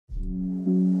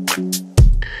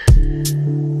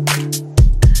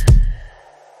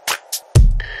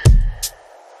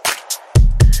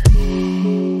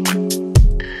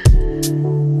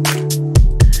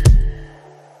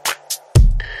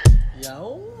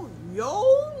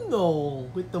Yun, no.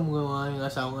 Kita mo nga yung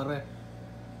asawa nga rin.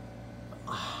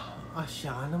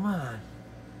 Siya naman.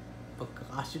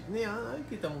 Pagkakashoot niya,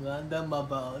 kita mo nga,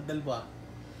 dalawa.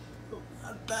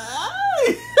 Atay!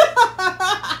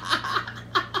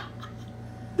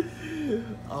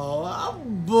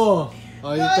 Abo!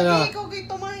 Ito na. Ikaw kayo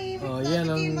tumahimik na, yan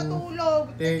hindi kayo matulog.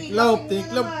 Tiklop.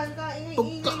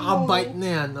 Pagkakabite na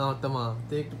yan. Tama.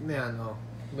 Tiklop na yan.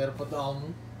 Meron pa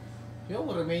ito yung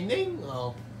remaining.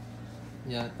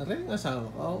 Yan. Rin ang asawa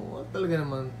ko. Talaga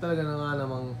na nga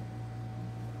namang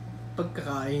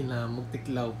pagkakain na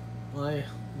magtiklaw. Ay,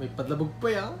 may padlabog pa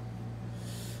yan.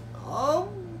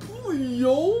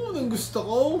 Yun! Ang gusto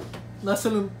ko.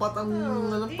 Nasa lumpat ang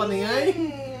paningay.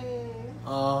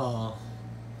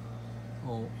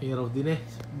 Hero din eh.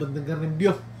 Bandang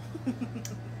garnimbyo.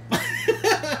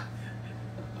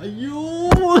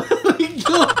 Ayun!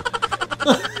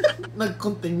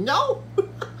 Nag-continue.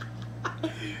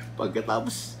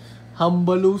 Pagkatapos,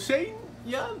 hambalusin.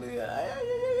 Yan.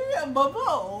 Ang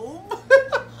babaw.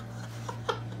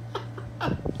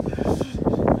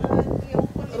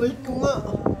 Aray ko nga.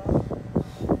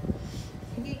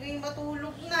 Hindi kayo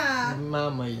matulog na.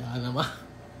 Mamaya naman.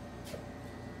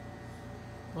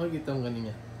 Kita mo ganun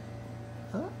niya.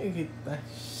 Kita.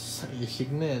 Sa isig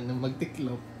na yan.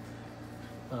 Magtiklop.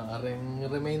 Aring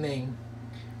remaining.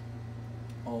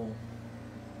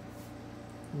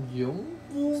 Yung...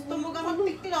 Gusto mo ka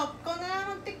magtiklop? Kung na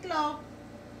lang magtiklop.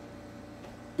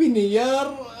 Piniyar!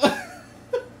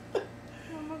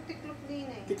 Magtiklop din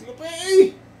eh. Tiklop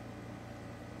eh!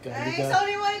 Ay,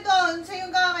 sorry mo ito. Sa yung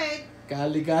gamit.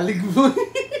 Kalig-kalig mo.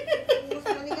 Mas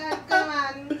manigalit ka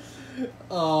man.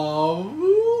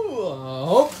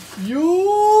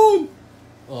 Yun!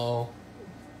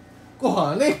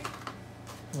 Kuhani.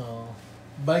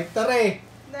 Baliktarin.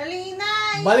 Dali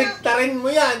na! Baliktarin mo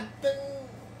yan.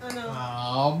 Ano?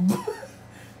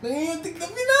 Nangiyuntik na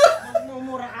pina.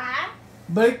 Magmumura ka?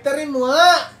 Baliktarin mo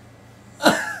nga.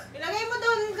 Ilagay mo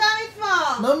doon yung gamit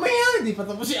mo. Mamaya, hindi pa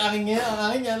tapos yung aking yan. Ang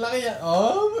aking yan, laki yan.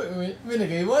 May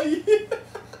nagayway.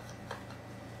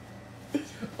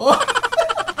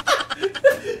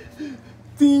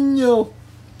 Tinyo.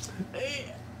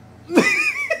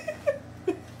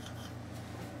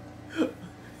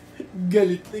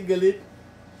 Galit na galit.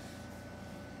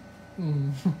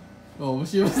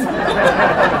 Siya.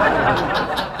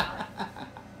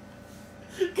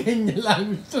 Kanya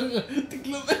lang gusto nga.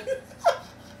 Tiklop.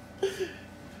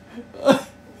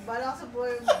 Bala ka sa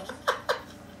buhay mo.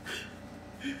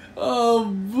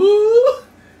 Abo!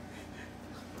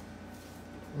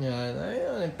 Yan.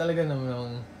 Ayun. Talaga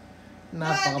naman Di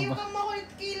ka makulit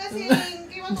kilasin.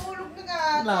 Kaya matulog na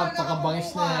ka.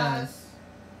 Napakabangis na yan.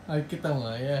 Ay, kita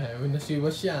nga. Ewan na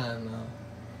siwas yan.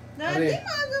 Di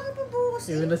maaga ka pa bukas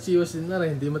eh. Ewan na siwas din na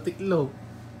rin. Hindi matiklop.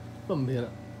 Pambira.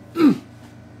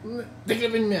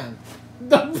 Tiklopin mo yan.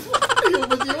 Ayaw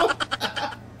ba siwas?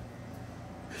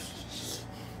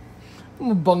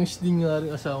 Mabangis din nga rin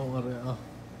asawa nga rin.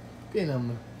 Kaya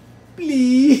naman.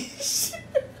 Please!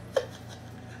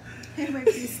 May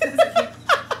please na sige.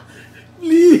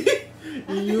 Please!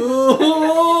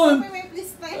 Yun! May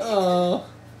please na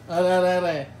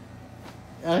Aray.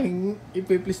 Aking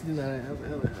ipi-please din na rin.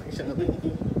 Isang ka rin.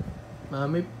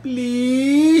 Mami,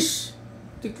 please!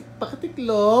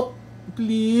 Pakitiklop.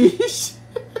 Please!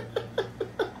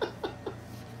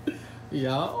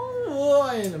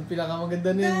 Ayun, ang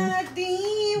pinakamaganda niyan. Daddy,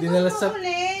 dinala wag sa mo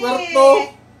ulit. kwarto.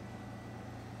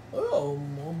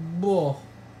 Mabo.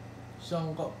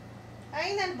 Saan ka?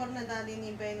 Ay, nalbar na daddy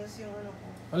ni Venus yung ano ko.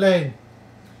 Alin?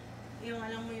 Yung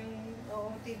alam mo yung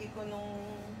OOTD ko nung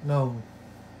No.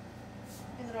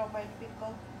 pinrofile pic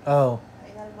ko.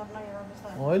 Ay, nalbar na yun.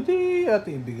 Basta. Di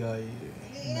ate ibigay.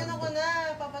 Inano ko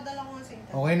na, papadala ko nga sa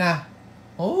internet. Okay na.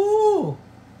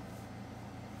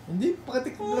 Hindi,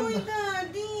 pakatiklop Uy, na.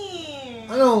 daddy!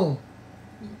 Ano?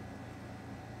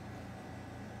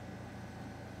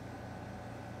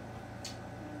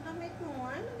 Damit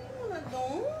mo, lagay mo na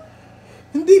doon.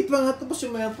 Hindi pa nga tapos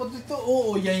yung mayroon ito.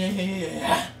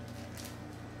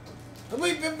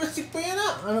 Abay, plastic pa yan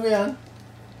Ano ba yan?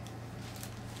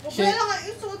 Okay lang nga,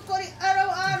 isuot ko rin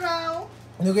araw-araw.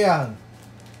 Ano ba yan?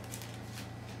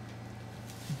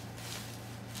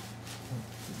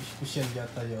 Special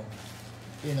yata yung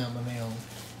naman na yung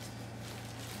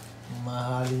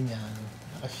mahalin yan.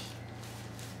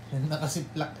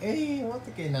 Nakasiplak.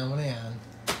 Kaya naman na yan.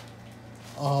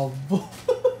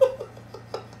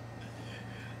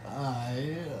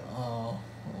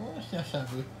 Siya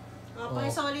sabi.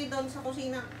 Pakisali doon sa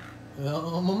kusina.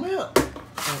 Mamaya.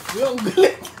 Ang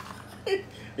galit.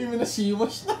 May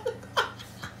nasiwas na.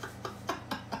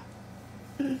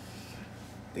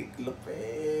 Tiklop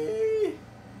eh.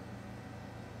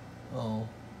 Oh.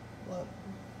 What?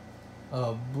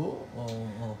 Abo.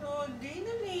 Oh. Oh, di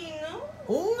nalinaw.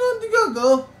 Oo nga, di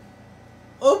gaga.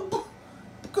 Abo.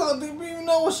 Kati ba yung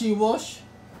nawash-wash?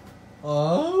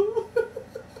 Oh.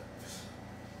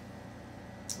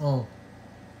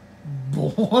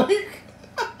 Boy.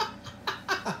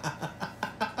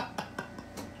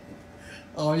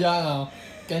 Oh, yan oh.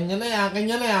 Kanya na yan.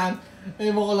 Ay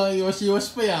mo ko lang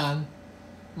iwas-iwas pa yan.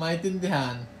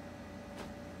 Maintindihan.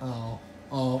 Yan.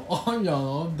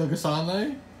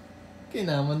 Dagasanay.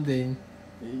 Kinaman din.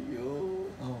 Iyo.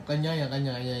 Kanya yan.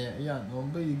 Yan.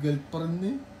 Bagal pa rin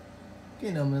eh.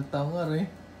 Kinaman ang tangar eh.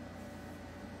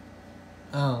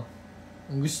 Ang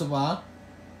gusto pa?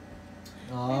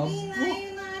 Hindi na,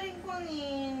 yun na rin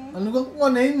kunin. Ano kang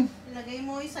kunin? Ilagay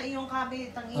mo sa iyong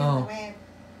cabinet ang iyong damit.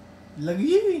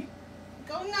 Lagi.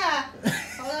 Ikaw na.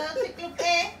 Ako na nagtiklop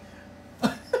eh.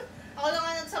 Ako na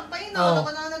nga nagsampay na. Ako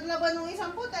na naglaban ng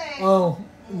isang puti.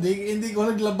 Hindi ko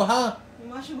naglaba ha.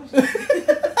 Mash.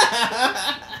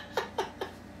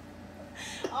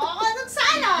 Ako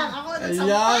nagsalang. Ako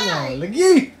nagsampay. Ayan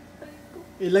lagi.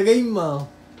 Ilagay mo.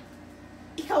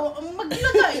 Ikaw ang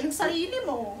maglagay ng sarili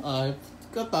mo. Ay,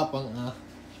 katapang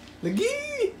Lagi.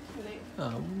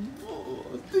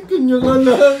 Tingnan nyo nga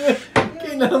lang eh.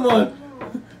 Kinaman.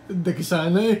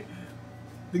 Dagisana eh.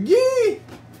 Lagi.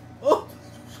 Oh.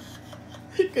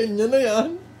 Kanya na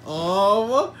yan.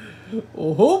 Oh.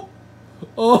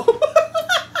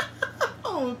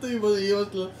 Ito yung masiwas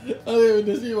lang. Ano yung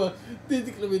nasiwas?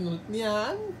 Titiklopin ulit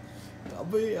niyan.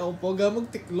 Abay, ako pa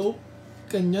magtiklop.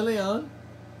 Kanya na yan.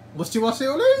 Wasi-wasi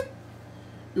ulit.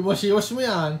 Iwasi-was mo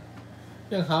yan.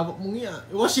 Yung habak mong yan.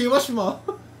 Iwasi-was mo.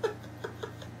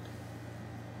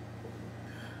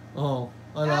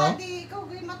 Ano? Di, ikaw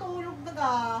gay matulog na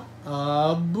ka.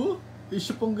 Abo.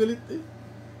 Isyo pang galit eh.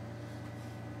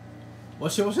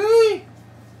 Wasi-wasi.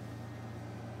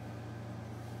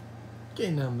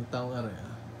 Kaya naman taong aray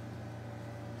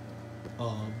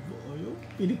Abo. Ayun.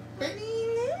 Pinipek.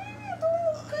 Kanina.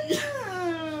 Tulog ka na.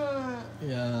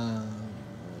 Yan.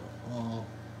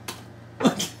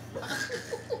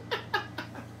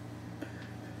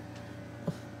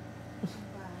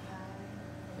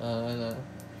 Ano?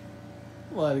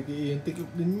 Wari kayo yung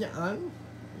tiklop din yan.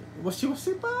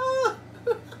 Wasi-wasi pa.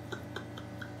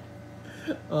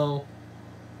 Abo.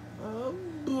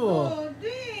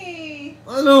 Di.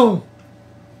 Ano?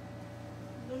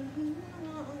 Dalhin na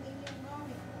nga ang iyong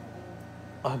gamit.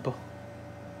 Aba.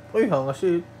 Uy,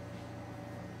 kasi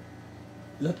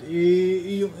lahat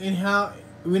yung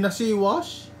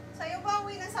winasi-wash? Sa'yo ba,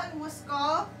 winasalmos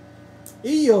ko?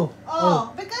 Iyo.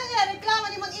 Ba't ka nga reklamo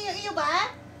ni mag-iyo-iyo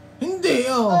ba? Hindi,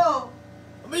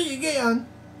 Abay, gayan.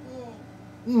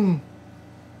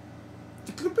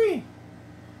 Tiklop eh.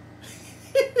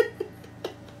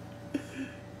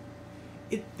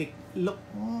 Itiklop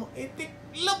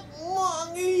mo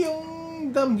ang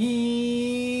iyong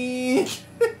damit.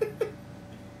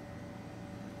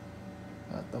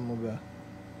 Mo ga.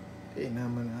 Kaya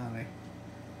naman are.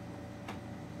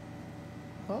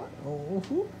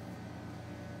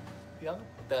 Yang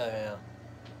tayo.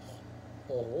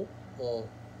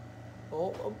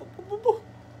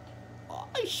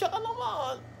 Ay, siya ka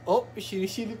naman.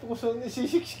 Sinisili po ko sa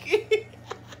nisisiksik.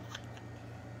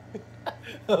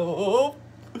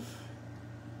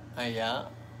 Ayan.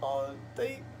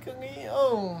 Tay ka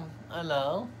ngayon.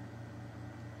 Ano?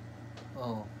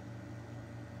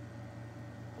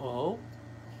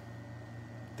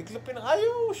 Tiklopin ang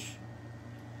ayos.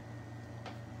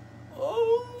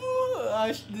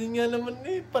 Ayos din nga naman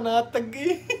eh. Panatag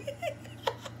eh.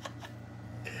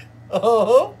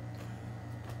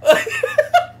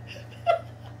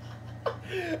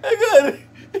 Agar.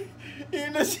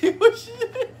 Yung nasiwas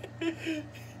niya.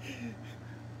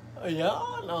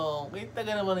 Ayan, kita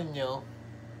ka naman ninyo.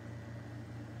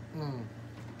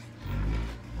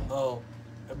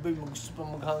 Abay, gusto pa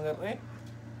maghanger eh.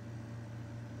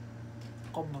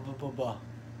 Kabababa.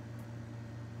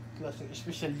 Klaseng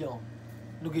espesyal yun.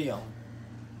 Lugi yun.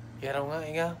 Iraw nga.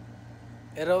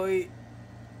 Iraw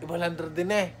ibalandra din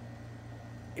eh.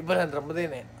 Ibalandra mo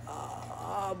din eh.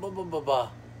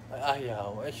 Bababa. Ay,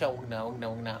 ayaw. Siya, wag na.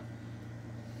 Ikaw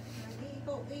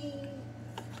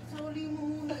sauli mo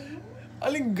muna yun.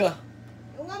 Alingga.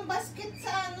 Yung ang basket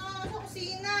sa sa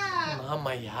kusina.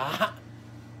 Mamaya.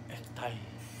 Tay.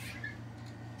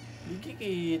 Ligi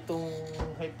kay itong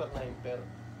hyper.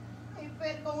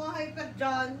 Hyper ko nga, hyper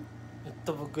dyan.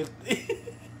 Ito bagot eh.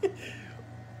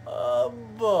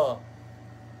 Aba.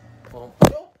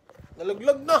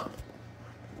 Nalaglag na.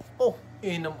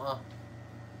 Inam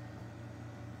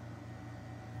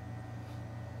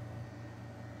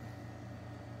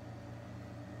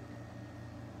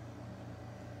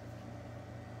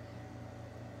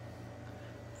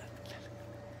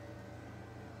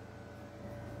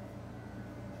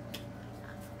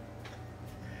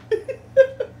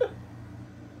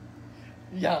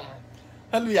Yan.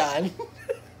 Ano yan?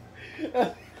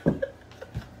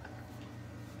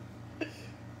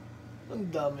 Ang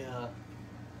dami ah.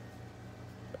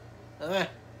 Ame.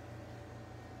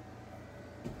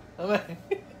 Ame.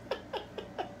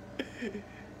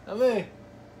 Ame.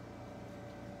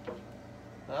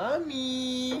 Ami.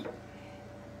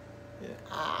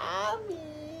 Ami.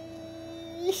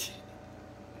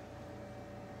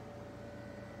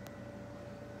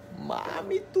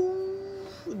 Mami to.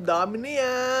 Dami na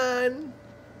yan.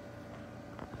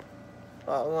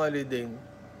 Ang aliding.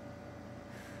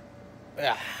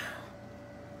 Ah.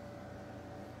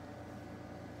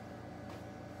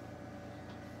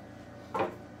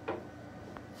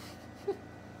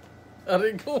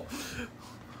 Aray ko.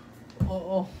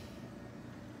 Oo.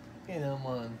 Kaya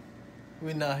naman.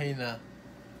 Winahi na.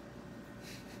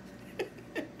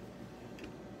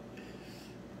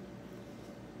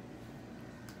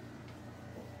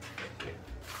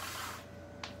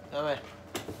 Ame.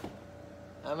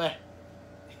 Ame.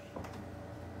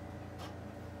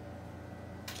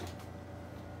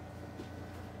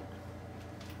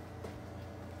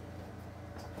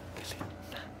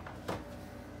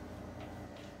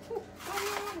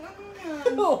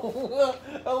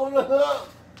 Ako na nga.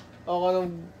 Ako na.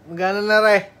 Magana na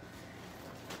re.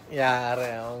 Yari.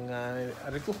 Ako nga.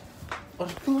 Ari ko.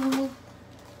 Ari ko naman.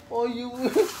 Oh, yung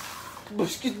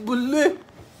basketball eh.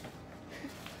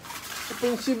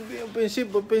 Offensive.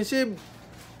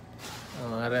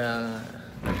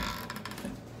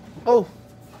 Oh,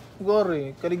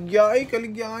 gori.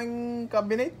 Kaligyang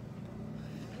cabinet.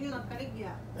 Yun ang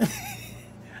kaligya.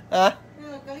 Ha?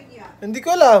 Yun ang kaligya. Hindi ko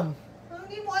alam.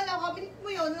 Hindi mo alam, kabinet mo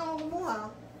yun, lang ako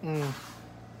kumuha.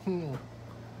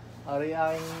 Ari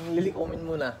ang lilikomin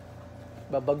muna.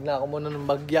 Babag na ako muna ng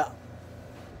bagya.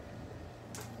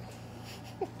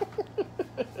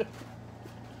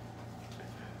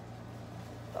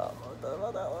 Tama.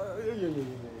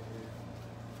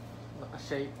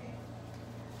 Nakashake.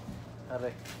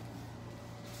 Are.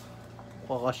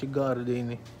 Kakasigar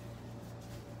din eh.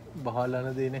 Bahala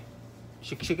na din eh.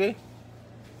 Shik eh.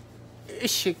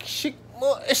 Shik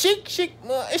mo.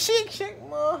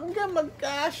 Hanggang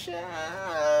magkasya.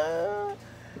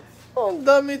 Oh, ang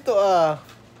dami to ah.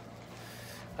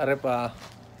 Are pa.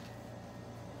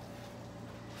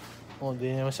 Oh,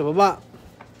 di naman sa baba.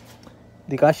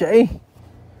 Di kasya eh.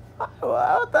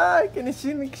 Wow, tay.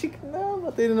 Kinisiniksik na.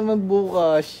 Matay na naman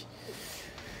bukas.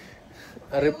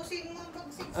 Are. Ayusin mo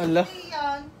pag-siksik Ala.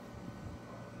 yan.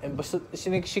 Eh, basta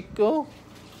siniksik ko.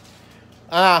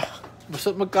 Basta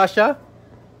magkasya.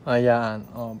 Ayan.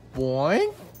 Oh,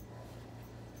 point.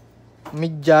 May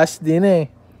just din eh.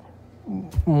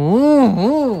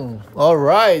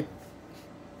 Alright.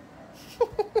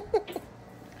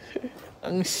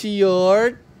 Ang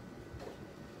short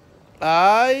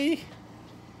ay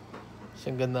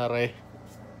siyang ganda rin.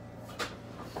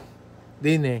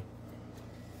 Din eh.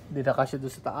 Di na kasya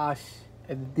doon sa taas.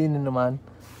 Eh, din na naman.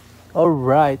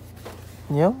 Alright.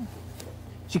 Yan.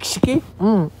 Siksiki.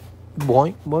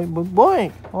 Boing.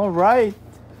 Alright.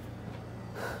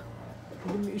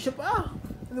 Isa pa.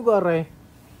 Ano ba rin?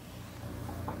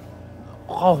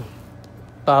 Oh.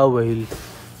 Towel.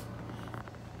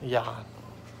 Yan.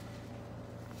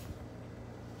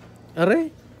 Are.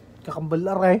 Kakambal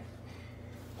are.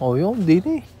 Oh, yung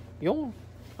din eh. Yung.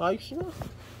 Ayos na.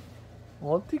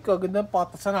 Oh, kaganda ng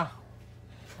patas na.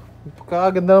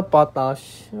 Kaganda ng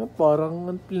patas.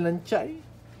 Parang planansya eh.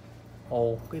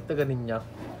 Oh, kita ganin niya.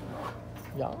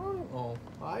 Yan. Oh,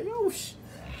 ayos.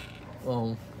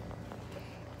 Oh.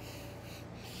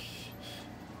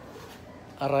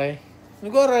 Aray. Ano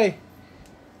ko aray?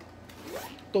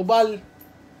 Tubal.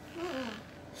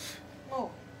 Oh.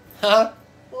 Ha?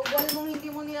 Tubal mong hindi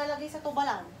mo nilalagay sa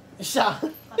tubalan. Isa.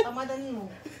 Katamadan mo.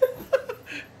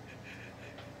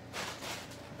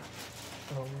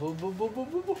 Oh, bu.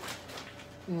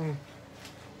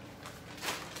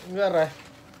 Ano aray?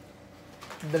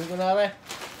 Dal ko na aray.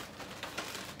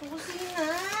 Tukusin nga.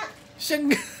 Siyang...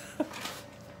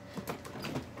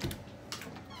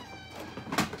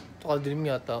 Dilim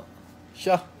yata.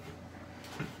 Siya.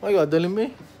 Ay, dilim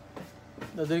eh.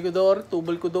 Dadali ko daw aray.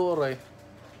 Tubal ko daw aray.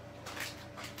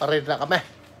 Aray na kami.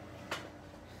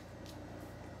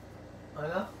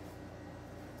 Ano?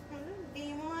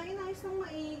 Hindi mo nga inayos ng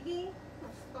maigi.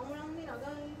 Basta mo lang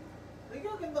nilagay. Ay,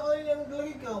 ganda ka rin yung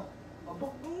naglagay ka.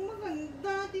 Abak. Ang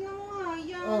maganda. Tingnan mo nga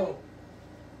yan. Oh.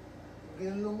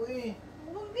 Ginalo mo eh.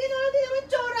 Huwag natin naman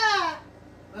tsura.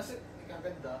 Nasa,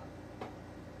 ikaganda.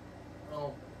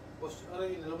 Oh. Boss,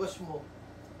 aray, nalabas mo.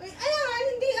 Ay, ayan,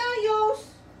 hindi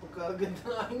ayos. Pagkaganda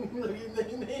nga yung lagay na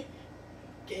yun eh.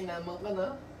 Kainaman ka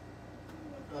na.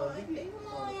 Ay, tingnan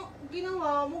mo.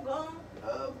 ginawa mo, gang?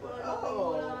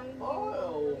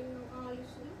 Oo.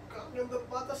 Kakaganda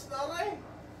patas na rin.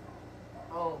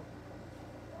 Oo.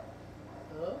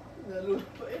 Nalula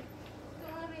pa eh.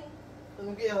 Sorry.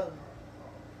 Ano kaya?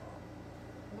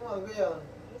 Ano kaya?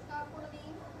 Tapo na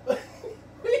din.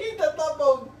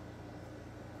 Tatapog.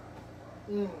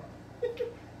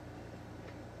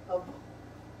 Abo.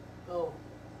 Oh.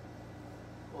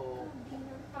 Oh. Hindi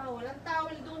ng towel. Ang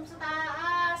towel doon sa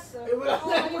taas. Eh, wala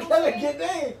na yung maglalagyan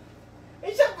eh.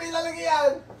 Eh, siya pa ilalagay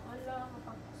yan. Wala,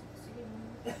 sige mo.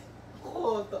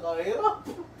 Oo, takahirap.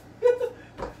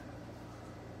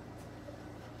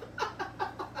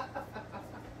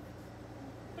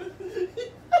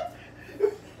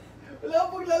 Wala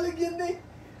pang lalagyan eh.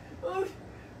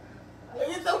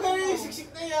 Lagyan tao kayo, siksik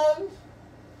na yan.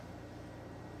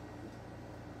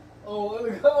 Ano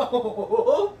ka?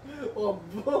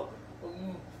 Abo.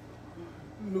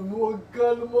 Lumuwag ka.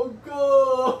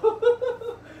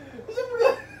 Isa pa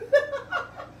ka.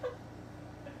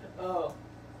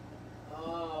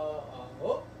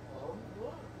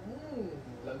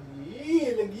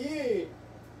 Lagi.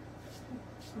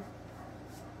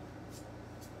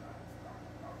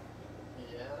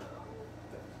 Yeah.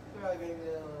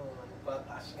 Ganyan.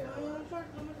 Patas nga. Yung short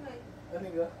naman na eh. Ano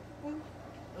ka?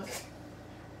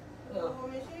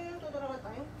 May tuturakan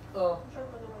tayo? Short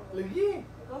ba naman? Lagi.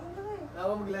 Ikaw mo na eh.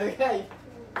 Ako maglagay.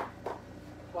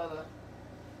 Para?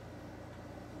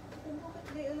 Kung bakit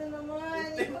di ano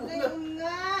naman? Hintay mo Ibigay na. mo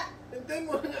nga. Hintay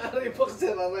mo na aray,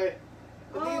 boxer, aray.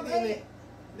 Okay.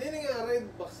 Hindi nga aray,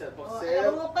 boxer.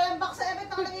 Alam mo pa yung box sa event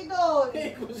nakalagay doon. Eh,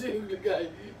 kung sino naglagay.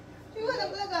 Sino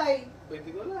naglagay? Pwede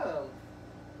ko lang.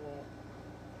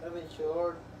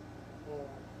 Short.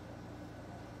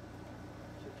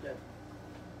 Short yan.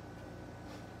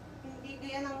 Hindi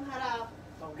ganyan ang harap.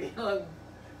 Okay yan.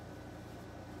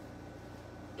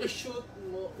 I-shoot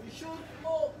mo.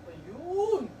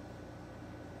 Ayun.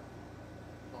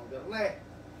 Berne.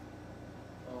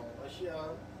 Asya.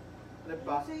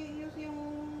 Lepa.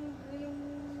 Yung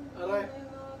Aray.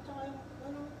 tsaka yung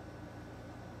ano.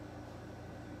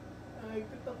 Ay,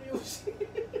 pitak-yusi.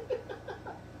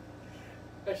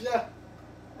 Asya.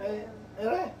 Ay,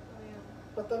 aray. Ayan.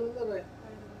 Patalon na rin.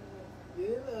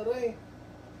 Yan, aray.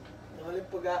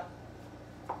 Nakalipaga.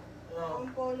 Ang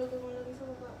polo doon mo lagi sa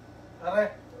baba. Aray.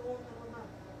 Doon sa baba.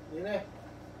 Yan eh.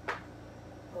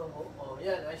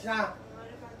 Yan. Ayos na. Ang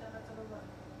alifanta na sa baba.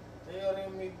 Ayun, aray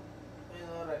yung mig. Ayun,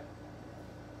 aray.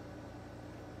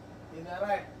 Yan,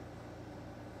 aray.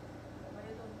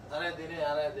 Kaya doon.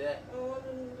 Aray, din. Oo,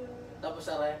 doon. Tapos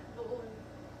aray. Doon.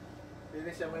 Din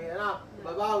siya may anak.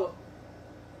 Babaw.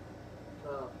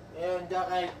 Ayun,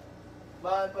 jacket.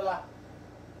 Bakit pala?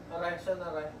 Aray, saan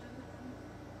aray?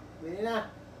 Din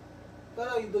na.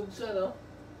 Pero yung dog siya, no?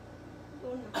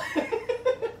 Doon na.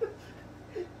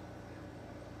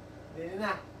 Din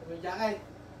na. May jacket.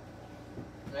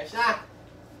 Ayos na.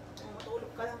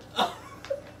 Matulog ka lang.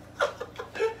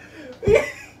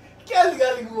 Kaya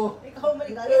galing mo. Ikaw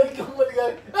maligalig. Ay, ikaw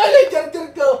maligalig. Ay, charger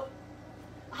ko.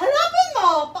 Hanapin mo!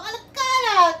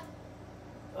 Pakalat-kalat!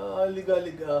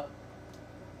 Ligalig ah.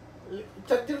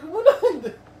 Charger ko muna.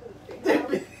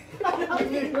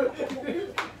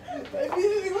 Ay,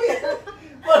 binili ko yan.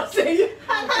 Para sa'yo.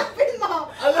 Hanapin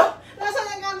mo! Ala? Nasaan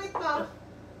ang gamit mo?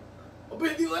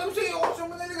 Hindi ko alam sa'yo. Ako saan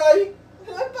mo nalagay.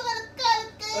 Ay, pakalat-kalat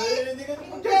kayo! Ay, hindi ka Hindi,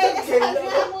 mag-charger.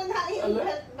 nasabi mo na yung Ala?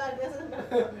 belt bag. Nasaan ang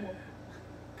belt mo?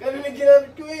 Kanina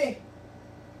ginamit ko eh.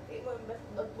 Hindi mo yung belt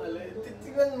bag mo. Ala,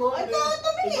 titignan mo. Ay, ikaw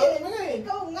tumingin! Ikaw tumingin.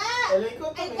 Ikaw nga! Ala, ikaw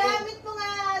Ay, tumingin. gamit mo nga!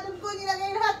 Doon ko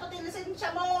nilagay lahat, pati lisensya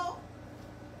mo!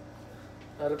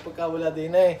 Harap pagkawala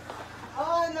din eh.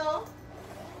 Oo, ano?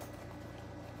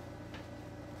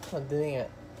 Dini nga.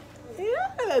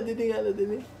 Yeah, dini nga.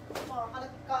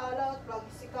 Pakalat-kalat,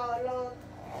 lagi si kalat.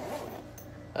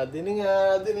 Dini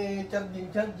nga. Dini. Charging.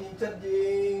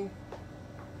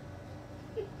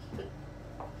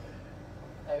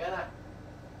 Taga na.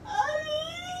 Ay!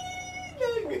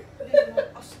 Hindi mo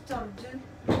kasi charger.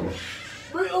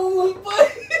 May ungol pa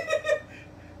eh.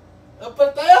 Apal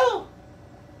tayo.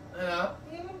 Ano?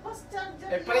 Hindi mo pas charger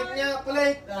Eh, palit niya.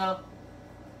 Palit.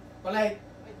 Palit.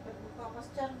 Wait, ba't magpapas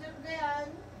charger ka yan?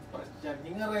 Para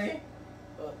charging nga rin.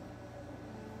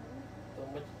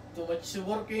 Too much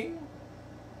working.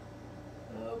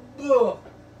 Abo.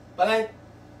 Palit.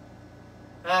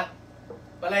 Ha?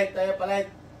 Palit. Tayo palit.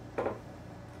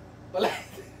 Palit.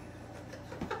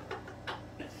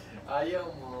 Ayaw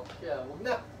mo. Siya, huwag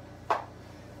na.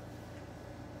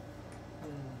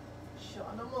 Siya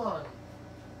ka naman.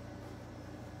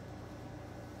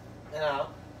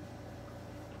 Ano?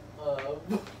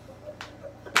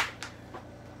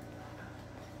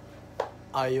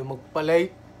 Ayaw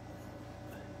magpalate.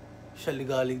 Siya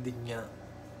ligalig din niya.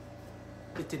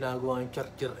 Itinago ang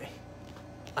charger eh.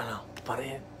 Ano,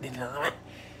 pare, din lang kami.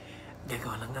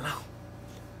 Gagawa lang ano.